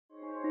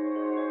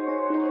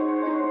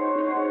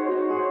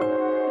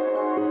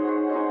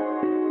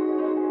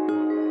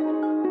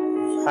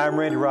Hi, I'm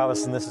Randy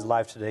Robison. This is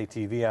Life Today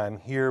TV. I'm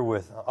here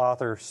with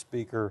author,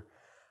 speaker,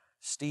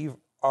 Steve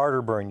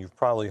Arterburn. You've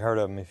probably heard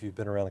of him if you've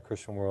been around the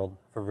Christian world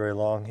for very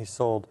long. He's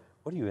sold,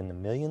 what are you, in the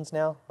millions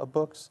now of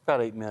books?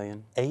 About 8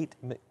 million. 8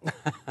 million?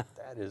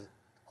 That is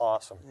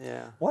awesome.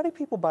 Yeah. Why do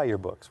people buy your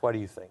books? Why do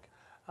you think?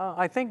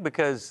 I think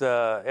because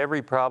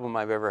every problem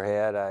I've ever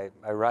had, I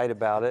write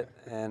about it,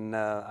 and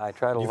I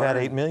try to learn. You've had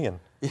 8 million.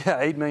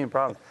 Yeah, 8 million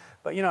problems.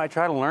 But, I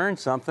try to learn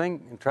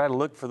something and try to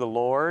look for the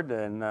Lord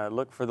and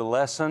look for the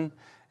lesson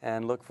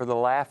and look for the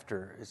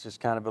laughter. It's just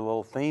kind of a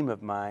little theme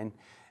of mine.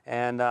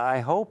 And I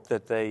hope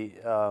that they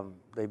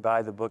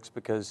buy the books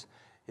because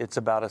it's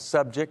about a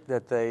subject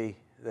that they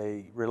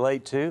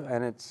relate to,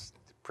 and it's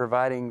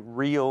providing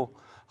real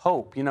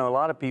hope. A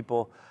lot of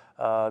people,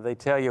 they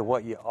tell you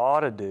what you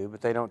ought to do,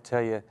 but they don't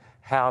tell you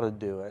how to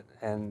do it.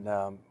 And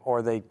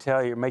or they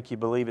tell you, make you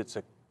believe it's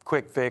a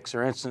quick fix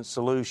or instant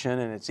solution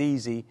and it's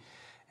easy.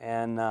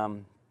 And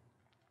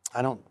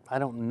I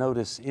don't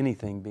notice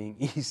anything being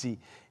easy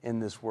in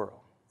this world.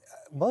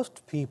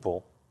 Most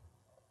people,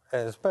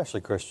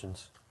 especially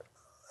Christians,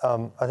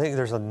 I think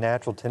there's a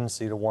natural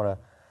tendency to want to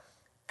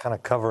kind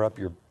of cover up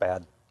your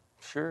bad,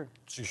 Sure,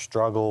 your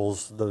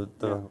struggles, the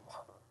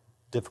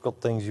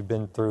difficult things you've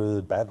been through,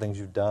 the bad things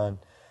you've done.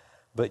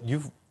 But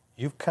you've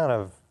kind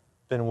of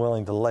been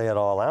willing to lay it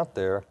all out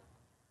there,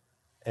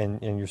 and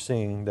you're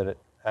seeing that it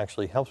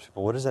actually helps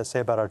people. What does that say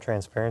about our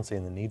transparency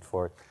and the need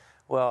for it?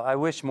 Well, I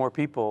wish more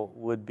people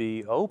would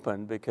be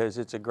open because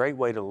it's a great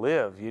way to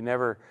live. You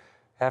never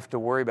have to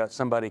worry about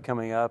somebody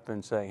coming up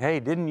and saying, "Hey,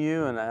 didn't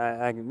you?" And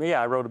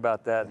I wrote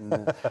about that.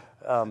 And,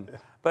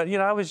 but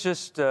I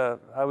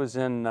was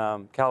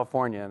in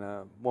California, and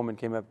a woman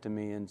came up to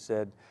me and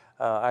said,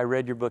 "I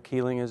read your book,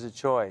 Healing is a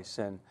Choice,"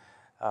 and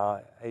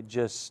it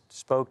just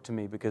spoke to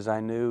me because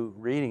I knew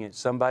reading it,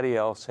 somebody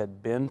else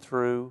had been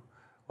through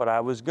what I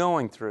was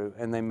going through,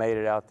 and they made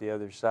it out the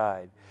other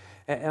side.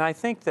 And I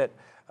think that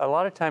a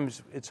lot of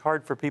times it's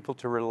hard for people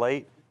to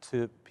relate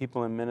to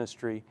people in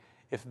ministry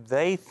if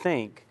they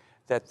think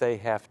that they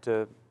have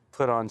to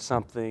put on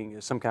some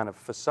kind of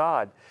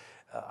facade.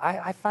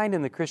 I find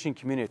in the Christian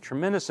community a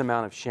tremendous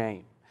amount of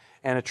shame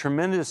and a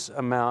tremendous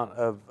amount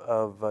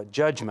of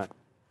judgment.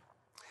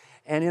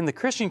 And in the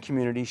Christian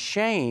community,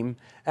 shame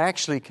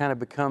actually kind of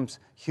becomes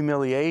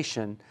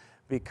humiliation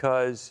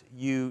because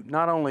you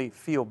not only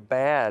feel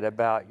bad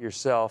about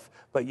yourself,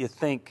 but you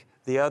think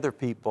the other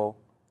people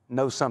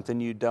know something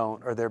you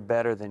don't, or they're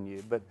better than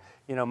you. But,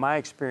 my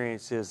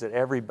experience is that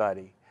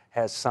everybody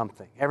has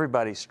something.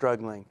 Everybody's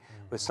struggling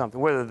with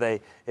something, whether they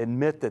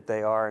admit that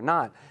they are or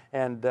not.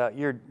 And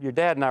your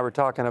dad and I were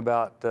talking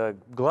about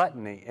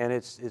gluttony, and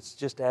it's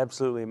just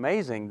absolutely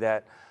amazing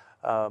that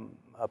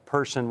a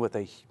person with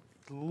a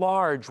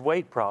large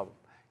weight problem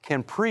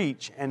can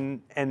preach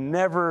and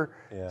never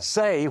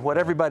say what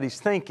everybody's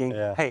thinking.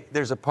 Hey,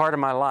 there's a part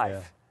of my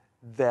life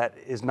that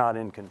is not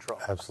in control.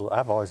 Absolutely.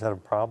 I've always had a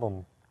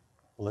problem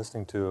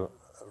listening to a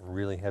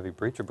really heavy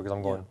preacher because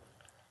I'm going,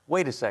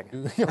 wait a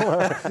second.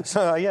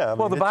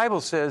 Well, the Bible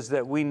says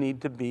that we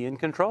need to be in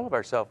control of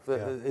ourselves.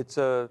 It's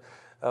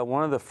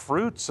one of the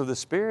fruits of the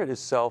Spirit is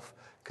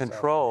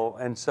self-control.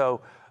 And so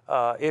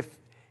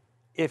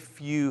if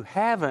you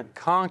haven't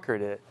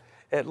conquered it,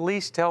 at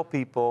least tell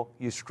people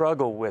you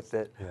struggle with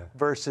it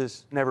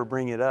versus never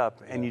bring it up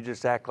and you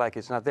just act like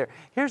it's not there.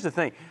 Here's the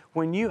thing.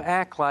 When you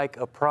act like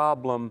a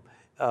problem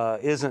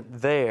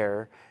isn't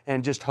there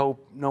and just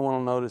hope no one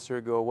will notice or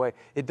go away,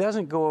 it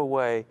doesn't go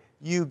away,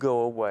 you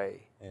go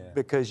away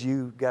because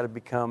you got to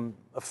become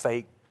a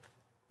fake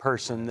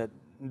person that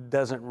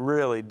doesn't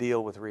really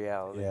deal with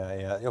reality.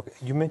 Okay.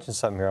 You mentioned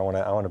something here. I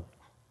want to.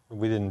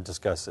 We didn't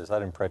discuss this. I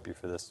didn't prep you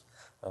for this.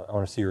 I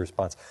want to see your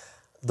response.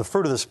 The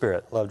fruit of the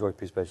Spirit, love, joy,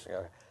 peace,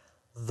 patience.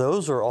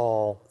 Those are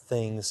all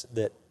things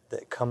that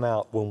come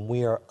out when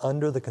we are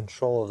under the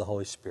control of the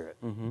Holy Spirit.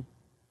 Mm-hmm.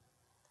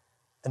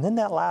 And then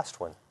that last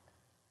one,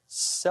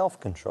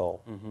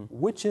 self-control. Mm-hmm.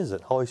 Which is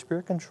it, Holy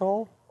Spirit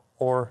control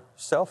or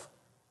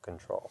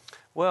self-control?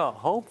 Well,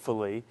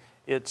 hopefully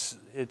it's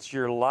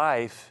your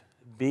life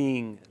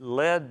being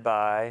led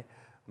by,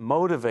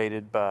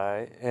 motivated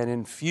by, and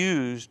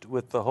infused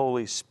with the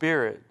Holy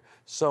Spirit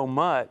so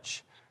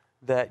much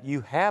that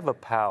you have a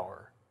power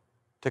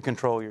to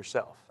control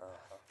yourself.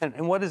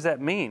 And what does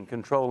that mean,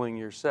 controlling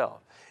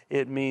yourself?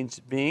 It means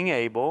being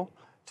able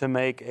to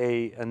make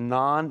a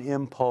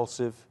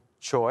non-impulsive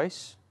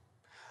choice,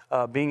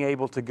 being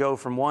able to go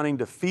from wanting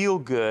to feel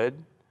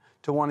good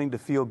to wanting to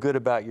feel good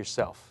about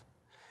yourself.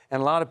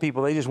 And a lot of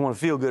people, they just want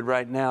to feel good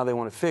right now. They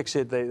want to fix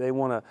it. They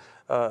want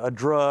a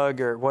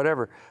drug or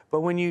whatever. But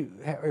when you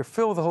are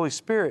filled with the Holy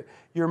Spirit,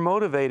 you're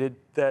motivated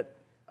that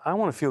I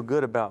want to feel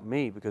good about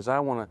me because I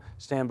want to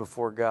stand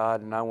before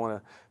God and I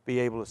want to be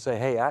able to say,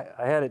 hey, I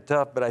had it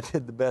tough, but I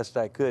did the best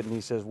I could. And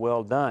He says,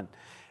 well done.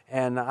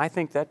 And I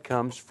think that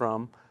comes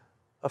from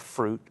a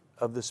fruit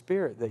of the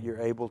Spirit, that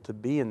you're able to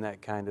be in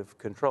that kind of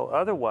control.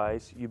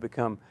 Otherwise, you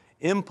become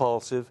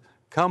impulsive,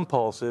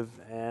 compulsive,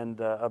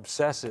 and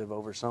obsessive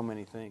over so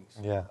many things.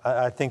 Yeah,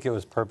 I think it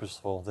was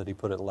purposeful that He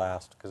put it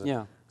last because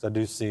I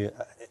do see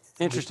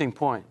Interesting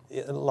point.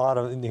 A lot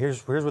of,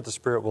 here's what the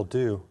Spirit will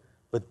do.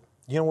 But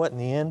you know what, in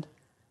the end,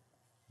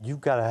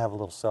 you've got to have a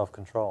little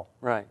self-control.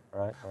 Right.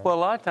 Right. Well, a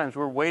lot of times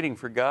we're waiting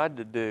for God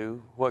to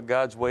do what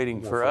God's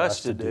waiting for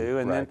us to do.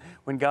 And then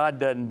when God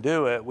doesn't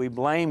do it, we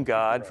blame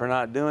God for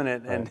not doing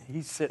it. And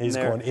He's sitting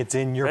there. Going, it's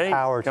in your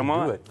power to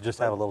do it. Just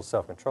have a little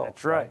self-control.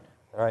 That's right.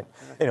 All right.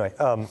 Anyway,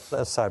 a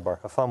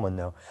sidebar, a fun one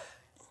though.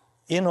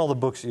 In all the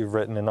books you've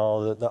written and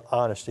all the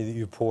honesty that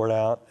you've poured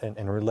out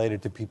and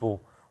related to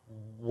people,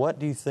 what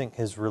do you think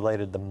has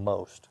related the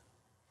most?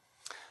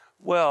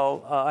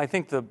 Well, I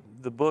think the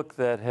book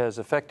that has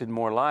affected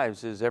more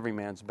lives is Every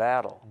Man's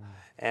Battle.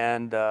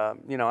 And,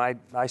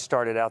 I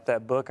started out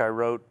that book. I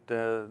wrote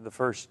the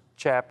first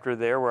chapter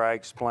there where I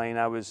explained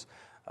I was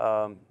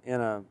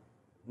in a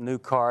new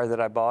car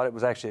that I bought. It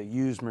was actually a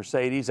used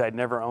Mercedes. I'd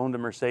never owned a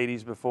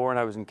Mercedes before, and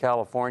I was in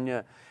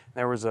California.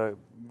 There was a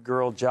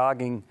girl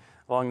jogging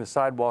along the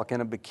sidewalk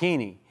in a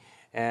bikini.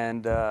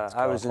 And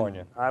I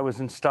was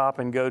in stop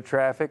and go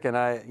traffic, and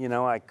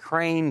I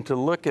craned to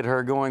look at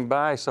her going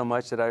by so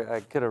much that I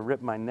could have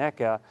ripped my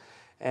neck out.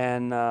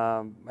 And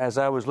as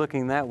I was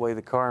looking that way,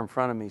 the car in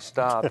front of me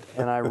stopped,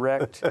 and I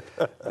wrecked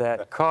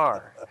that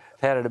car.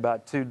 Had it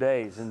about 2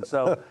 days, and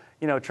so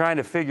trying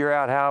to figure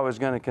out how I was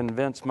going to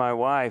convince my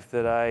wife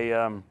that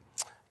I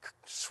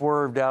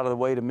swerved out of the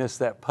way to miss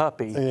that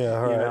puppy.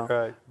 Yeah,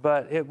 right.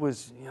 But it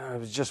was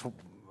just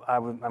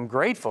I'm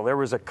grateful. There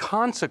was a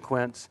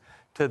consequence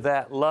to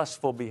that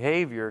lustful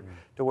behavior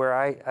to where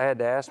I had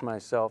to ask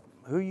myself,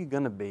 who are you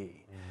going to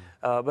be?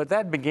 But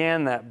that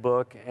began that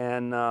book,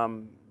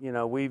 and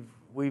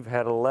we've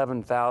had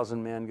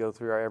 11,000 men go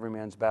through our Every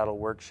Man's Battle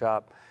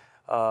workshop.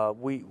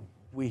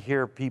 We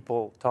hear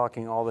people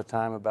talking all the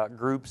time about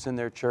groups in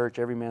their church,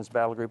 Every Man's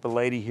Battle group. A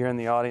lady here in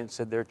the audience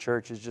said their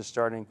church is just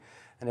starting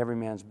an Every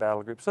Man's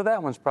Battle group. So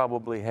that one's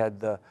probably had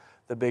the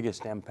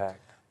biggest impact.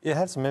 It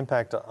had some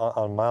impact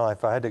on my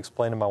life. I had to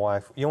explain to my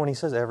wife, when he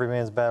says every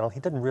man's battle, he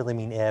doesn't really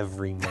mean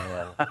every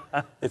man.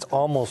 It's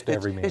almost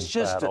every man's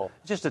battle.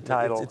 It's just a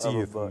title. It's a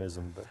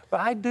euphemism. But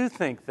I do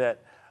think that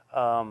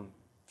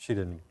she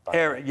didn't.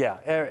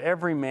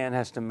 Every man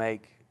has to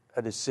make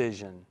a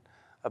decision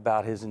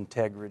about his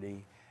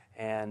integrity,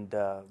 and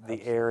the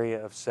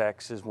area of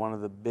sex is one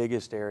of the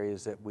biggest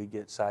areas that we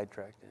get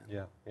sidetracked in.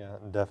 Yeah,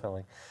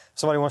 definitely. If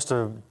somebody wants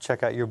to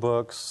check out your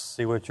books,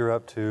 see what you're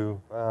up to,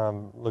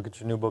 look at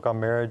your new book on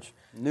marriage.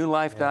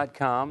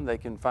 Newlife.com. They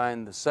can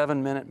find the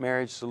 7-Minute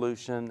Marriage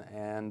Solution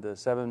and the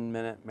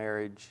 7-Minute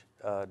Marriage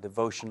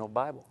Devotional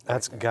Bible.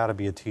 That's got to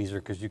be a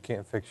teaser because you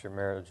can't fix your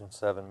marriage in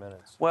 7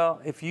 minutes.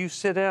 Well, if you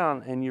sit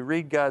down and you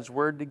read God's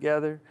Word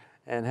together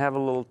and have a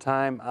little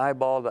time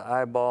eyeball to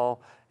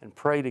eyeball and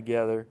pray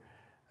together,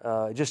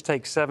 it just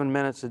takes 7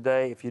 minutes a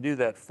day. If you do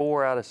that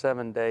 4 out of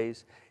 7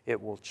 days, it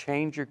will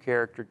change your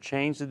character,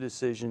 change the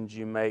decisions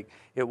you make.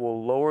 It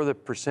will lower the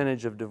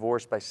percentage of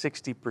divorce by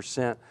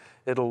 60%.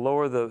 It'll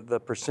lower the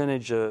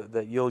percentage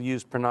that you'll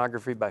use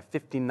pornography by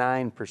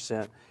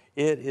 59%.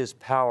 It is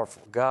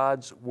powerful.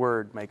 God's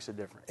Word makes a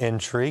difference.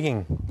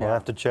 Intriguing. We'll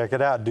have to check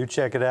it out. Do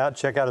check it out.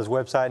 Check out his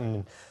website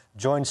and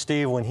join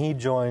Steve when he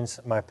joins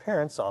my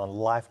parents on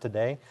Life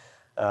Today.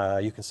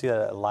 You can see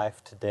that at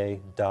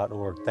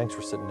lifetoday.org. Thanks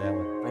for sitting down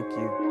with me. Thank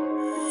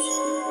you.